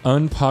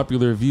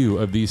 unpopular view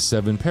of these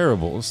 7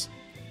 parables,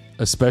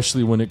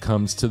 especially when it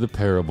comes to the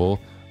parable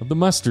of the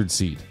mustard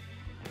seed,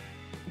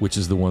 which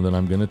is the one that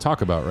I'm going to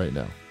talk about right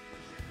now.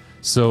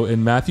 So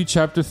in Matthew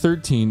chapter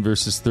 13,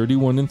 verses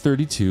 31 and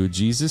 32,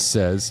 Jesus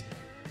says,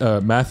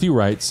 Matthew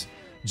writes,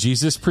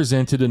 Jesus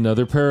presented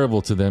another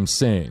parable to them,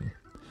 saying,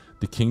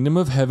 "The kingdom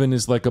of heaven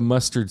is like a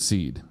mustard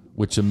seed,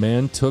 which a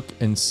man took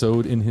and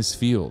sowed in his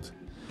field.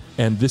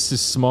 And this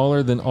is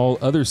smaller than all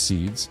other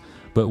seeds,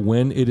 but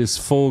when it is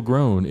full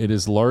grown, it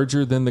is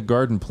larger than the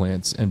garden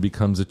plants and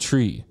becomes a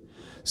tree,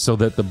 so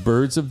that the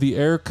birds of the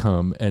air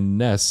come and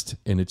nest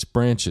in its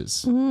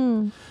branches."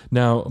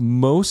 Now,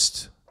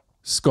 most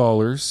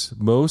scholars,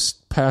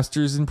 most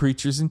pastors and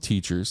preachers and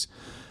teachers,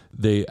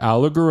 they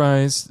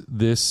allegorize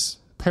this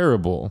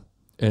parable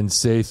and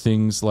say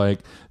things like,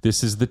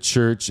 this is the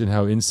church and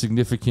how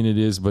insignificant it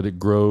is, but it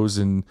grows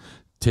and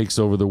takes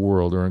over the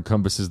world, or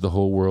encompasses the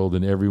whole world,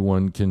 and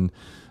everyone can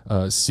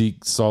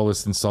seek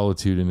solace and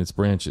solitude in its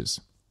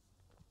branches.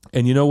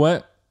 And you know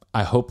what?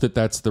 I hope that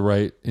that's the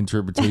right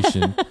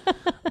interpretation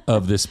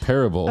of this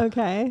parable.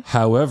 Okay.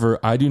 However,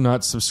 I do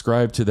not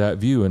subscribe to that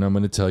view, and I'm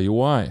going to tell you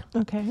why.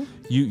 Okay.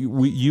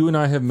 You and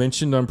I have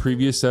mentioned on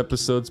previous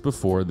episodes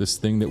before this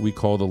thing that we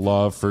call the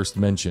law of first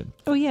mention.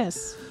 Oh,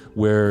 yes.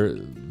 Where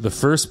the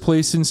first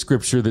place in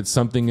Scripture that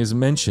something is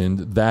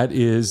mentioned, that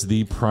is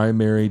the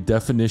primary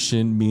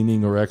definition,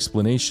 meaning, or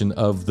explanation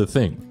of the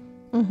thing.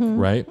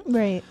 Right?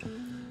 Right.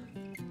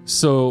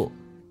 So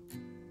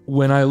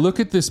when I look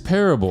at this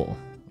parable,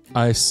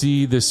 I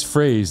see this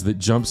phrase that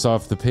jumps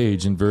off the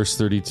page in verse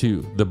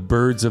 32, the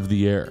birds of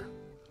the air.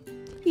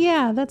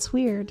 Yeah, that's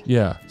weird.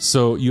 Yeah.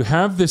 So you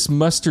have this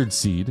mustard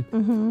seed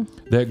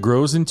that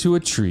grows into a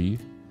tree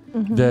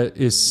that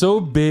is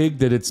so big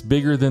that it's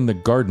bigger than the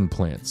garden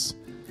plants.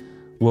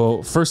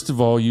 Well, first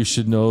of all, you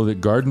should know that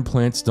garden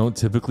plants don't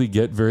typically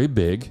get very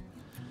big.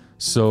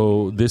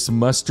 So this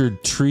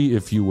mustard tree,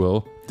 if you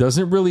will,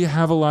 doesn't really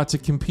have a lot to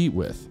compete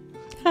with.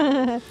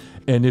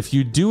 And if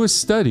you do a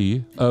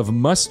study of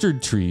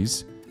mustard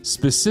trees,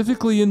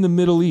 specifically in the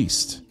Middle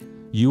East,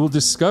 you will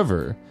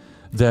discover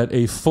that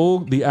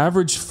the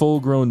average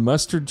full-grown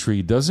mustard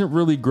tree doesn't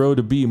really grow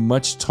to be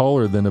much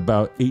taller than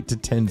about 8 to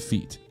 10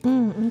 feet.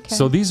 Okay.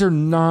 So these are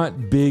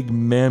not big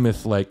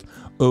mammoth like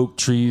oak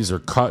trees or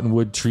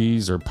cottonwood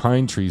trees or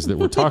pine trees that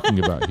we're talking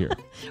about here.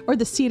 Or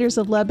the cedars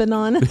of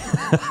Lebanon.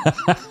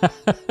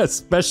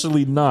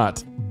 Especially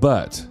not.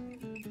 But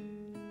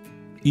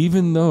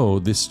even though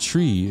this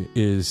tree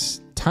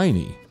is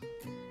tiny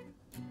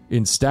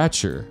in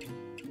stature,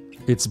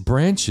 its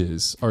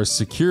branches are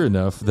secure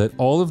enough that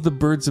all of the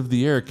birds of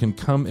the air can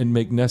come and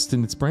make nest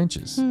in its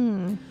branches.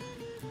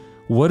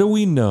 What do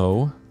we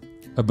know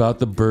about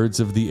the birds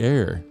of the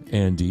air,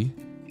 Andy,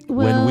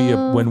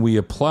 when we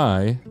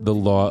apply the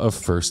law of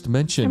first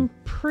mention? I'm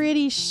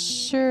pretty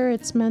sure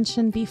it's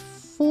mentioned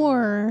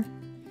before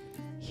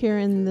here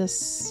in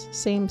this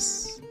same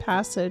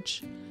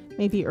passage,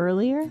 maybe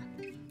earlier.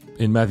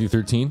 In Matthew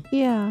 13?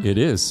 Yeah. It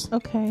is.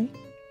 Okay.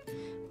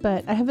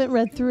 But I haven't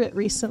read through it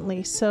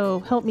recently,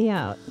 so help me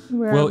out.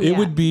 Well, it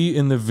would be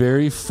in the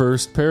very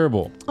first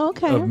parable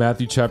of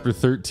Matthew chapter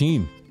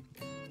 13.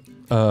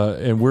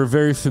 And we're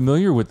very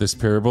familiar with this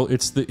parable.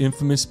 It's the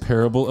infamous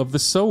parable of the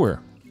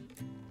sower.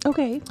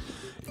 Okay.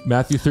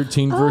 Matthew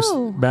 13,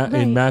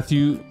 in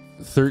Matthew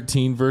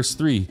 13, verse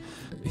 3,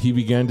 he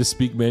began to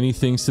speak many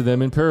things to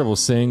them in parables,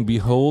 saying,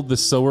 "Behold, the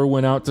sower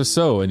went out to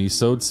sow, and he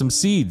sowed some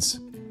seeds."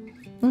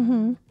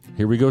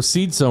 Here we go,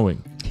 seed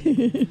sowing.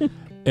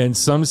 "And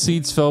some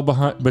seeds fell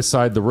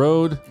beside the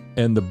road,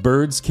 and the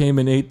birds came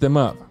and ate them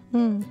up."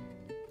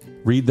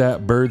 Read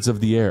that, birds of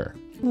the air.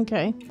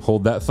 Okay.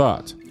 Hold that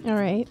thought. All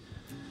right.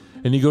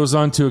 And he goes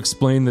on to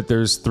explain that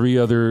there's 3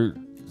 other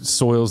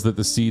soils that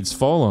the seeds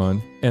fall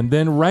on. And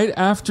then right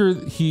after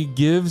he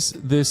gives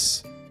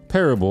this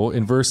parable,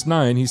 in verse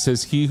 9, he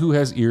says, "He who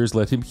has ears,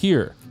 let him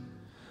hear."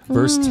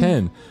 Verse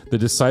 10, the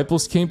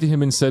disciples came to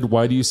him and said,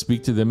 "Why do you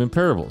speak to them in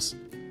parables?"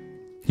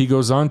 He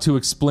goes on to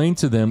explain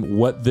to them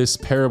what this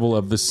parable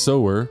of the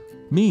sower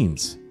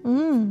means.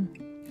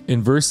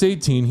 In verse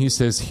 18, he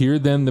says, "Hear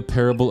then the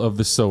parable of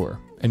the sower."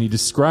 And he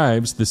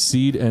describes the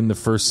seed and the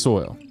first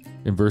soil.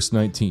 In verse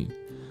 19,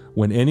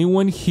 "When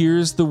anyone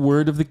hears the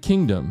word of the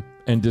kingdom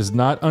and does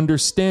not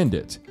understand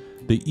it,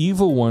 the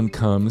evil one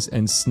comes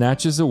and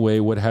snatches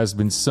away what has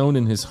been sown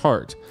in his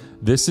heart.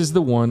 This is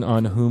the one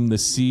on whom the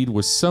seed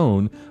was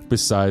sown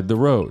beside the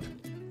road."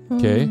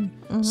 Okay?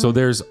 So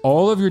there's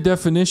all of your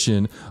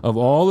definition of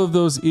all of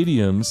those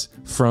idioms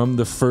from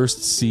the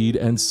first seed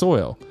and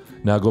soil.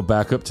 Now go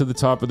back up to the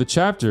top of the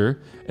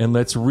chapter and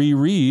let's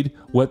reread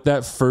what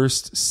that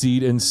first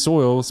seed and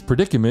soil's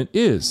predicament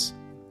is.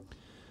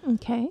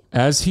 Okay.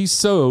 "As he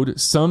sowed,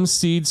 some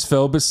seeds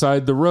fell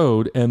beside the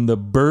road, and the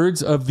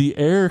birds of the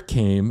air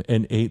came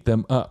and ate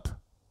them up."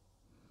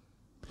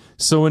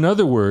 So in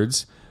other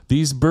words,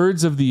 these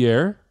birds of the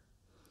air,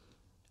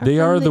 they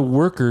are the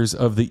workers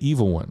of the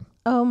evil one.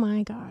 Oh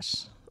my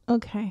gosh.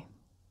 Okay.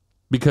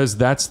 Because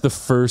that's the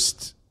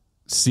first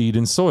seed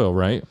and soil,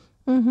 right?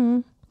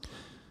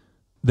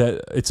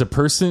 That it's a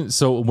person.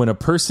 So when a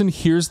person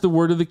hears the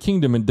word of the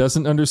kingdom and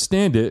doesn't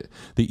understand it,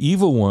 the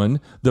evil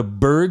one, the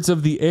birds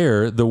of the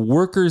air, the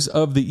workers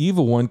of the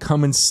evil one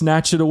come and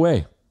snatch it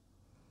away.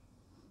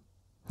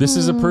 This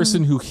is a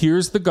person who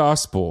hears the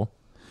gospel,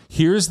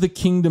 hears the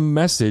kingdom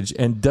message,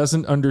 and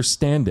doesn't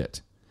understand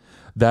it.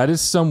 That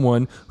is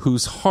someone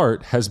whose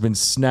heart has been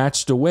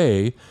snatched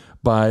away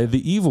by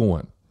the evil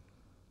one.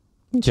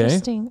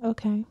 Interesting.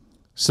 Okay.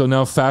 So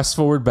now fast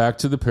forward back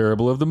to the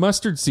parable of the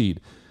mustard seed.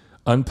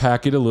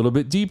 Unpack it a little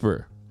bit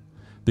deeper.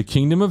 The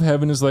kingdom of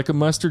heaven is like a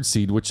mustard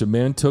seed, which a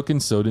man took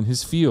and sowed in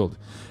his field.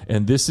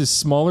 And this is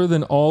smaller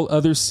than all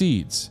other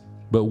seeds.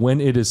 But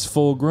when it is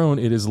full grown,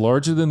 it is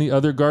larger than the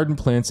other garden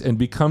plants and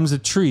becomes a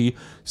tree,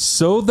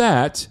 so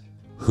that,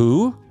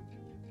 who?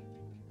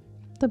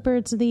 The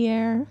birds of the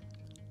air.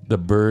 The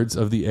birds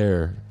of the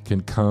air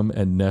can come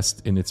and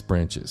nest in its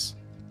branches.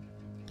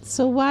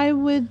 So why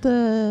would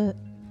the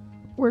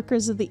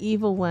workers of the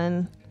evil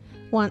one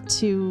want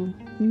to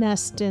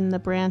nest in the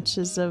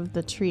branches of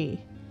the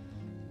tree?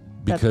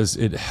 Because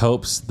it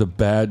helps the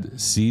bad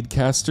seed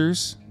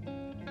casters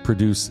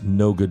produce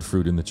no good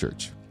fruit in the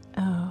church.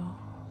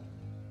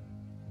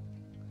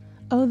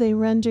 Oh, they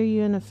render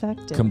you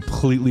ineffective.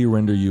 Completely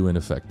render you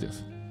ineffective.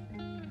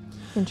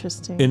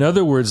 Interesting. In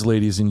other words,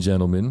 ladies and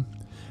gentlemen,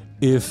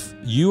 if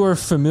you are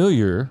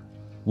familiar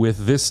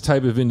with this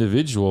type of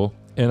individual,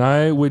 and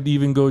I would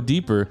even go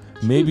deeper,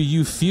 maybe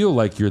you feel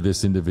like you're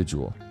this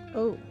individual.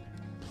 Oh.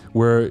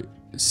 Where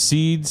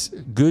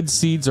good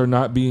seeds are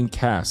not being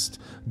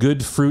cast.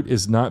 Good fruit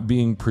is not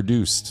being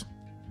produced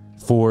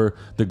for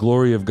the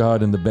glory of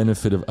God and the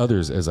benefit of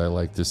others, as I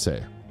like to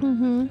say.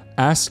 Mm-hmm.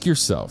 Ask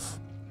yourself,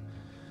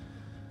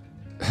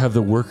 have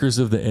the workers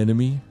of the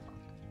enemy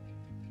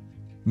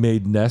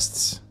made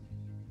nests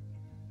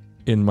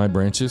in my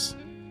branches?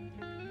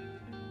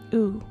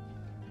 Ooh.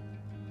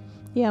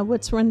 Yeah,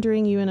 what's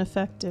rendering you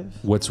ineffective?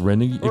 What's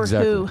rendering? Or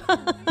exactly. who?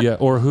 Yeah,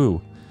 or who?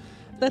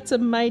 That's a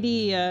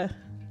mighty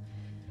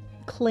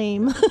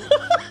claim.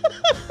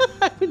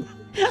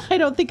 I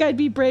don't think I'd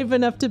be brave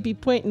enough to be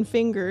pointing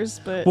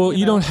fingers, but... Well,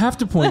 you don't have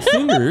to point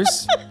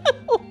fingers.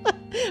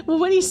 Well,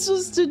 what are you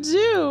supposed to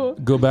do?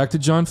 Go back to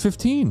John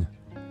 15.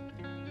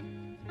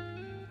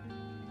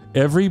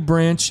 Every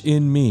branch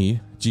in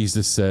me,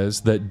 Jesus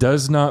says, that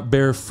does not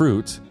bear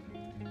fruit,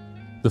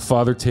 the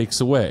Father takes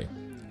away.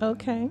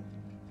 Okay.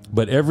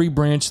 But every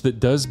branch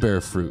that does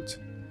bear fruit,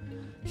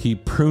 he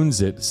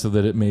prunes it so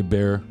that it may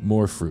bear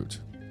more fruit.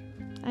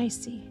 I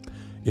see.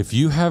 If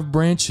you have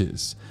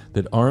branches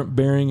that aren't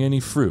bearing any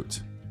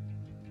fruit,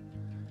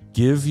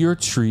 give your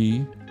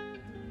tree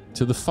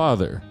to the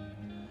Father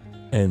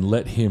and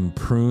let him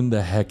prune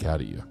the heck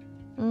out of you.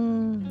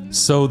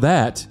 So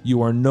that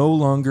you are no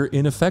longer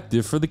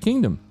ineffective for the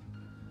kingdom.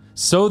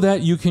 So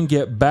that you can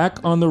get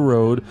back on the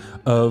road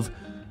of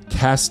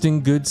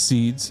casting good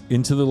seeds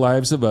into the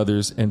lives of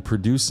others and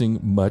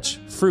producing much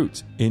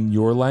fruit in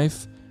your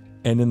life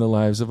and in the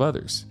lives of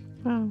others.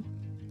 Wow.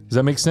 Does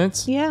that make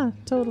sense? Yeah,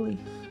 totally.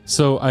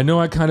 So I know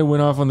I kind of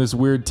went off on this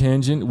weird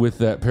tangent with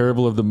that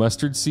parable of the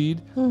mustard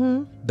seed.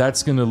 Mm-hmm.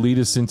 That's going to lead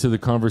us into the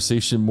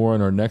conversation more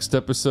on our next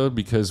episode,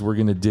 because we're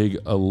going to dig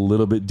a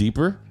little bit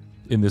deeper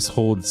in this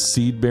whole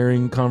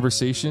seed-bearing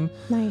conversation.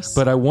 Nice.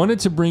 But I wanted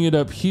to bring it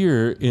up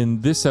here in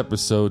this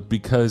episode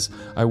because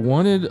I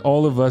wanted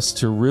all of us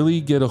to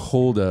really get a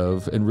hold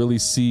of and really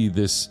see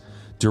this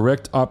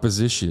direct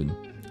opposition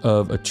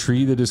of a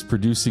tree that is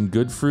producing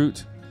good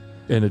fruit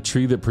and a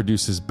tree that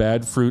produces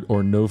bad fruit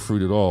or no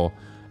fruit at all,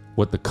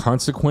 what the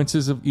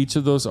consequences of each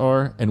of those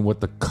are and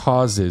what the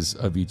causes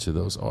of each of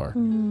those are.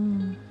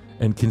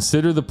 And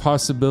consider the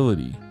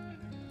possibility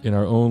in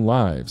our own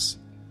lives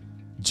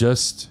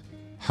just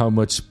how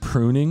much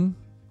pruning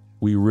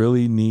we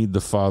really need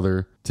the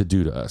Father to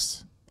do to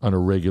us on a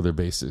regular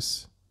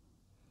basis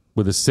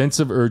with a sense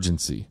of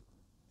urgency.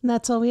 And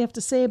that's all we have to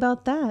say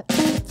about that.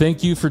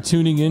 Thank you for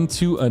tuning in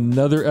to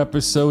another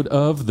episode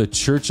of the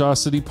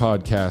Churchosity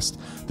Podcast,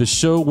 the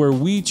show where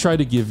we try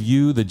to give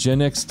you the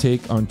Gen X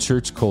take on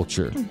church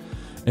culture.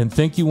 And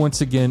thank you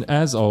once again,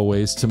 as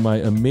always, to my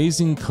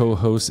amazing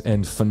co-host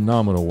and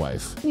phenomenal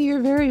wife. You're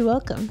very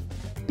welcome.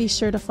 Be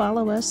sure to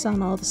follow us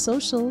on all the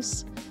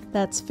socials.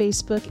 That's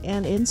Facebook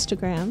and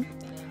Instagram.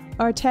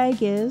 Our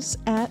tag is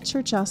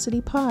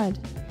 @ChurchosityPod.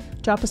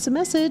 Drop us a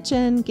message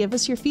and give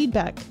us your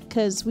feedback,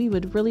 because we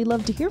would really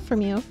love to hear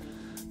from you.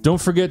 Don't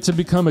forget to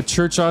become a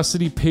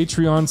Churchosity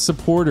Patreon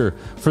supporter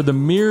for the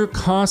mere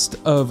cost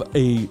of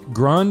a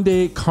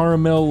grande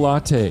caramel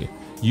latte.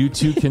 You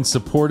too can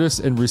support us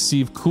and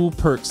receive cool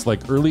perks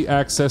like early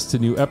access to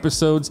new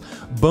episodes,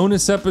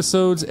 bonus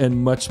episodes,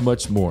 and much,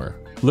 much more.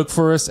 Look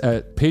for us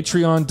at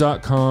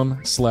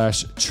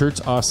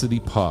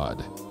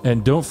patreon.com/churchositypod.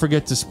 And don't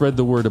forget to spread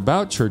the word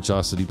about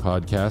Churchosity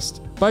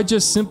Podcast by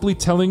just simply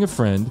telling a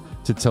friend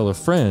to tell a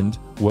friend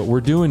what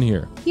we're doing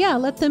here. Yeah,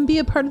 let them be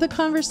a part of the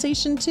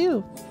conversation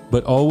too.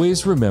 But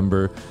always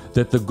remember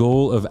that the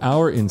goal of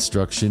our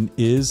instruction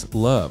is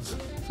love.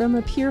 From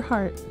a pure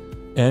heart.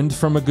 And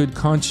from a good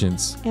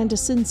conscience. And a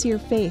sincere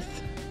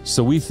faith.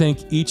 So we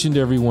thank each and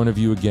every one of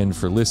you again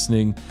for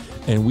listening,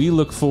 and we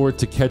look forward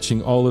to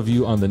catching all of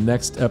you on the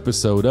next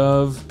episode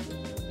of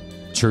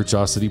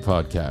Churchosity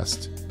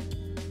Podcast.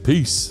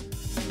 Peace.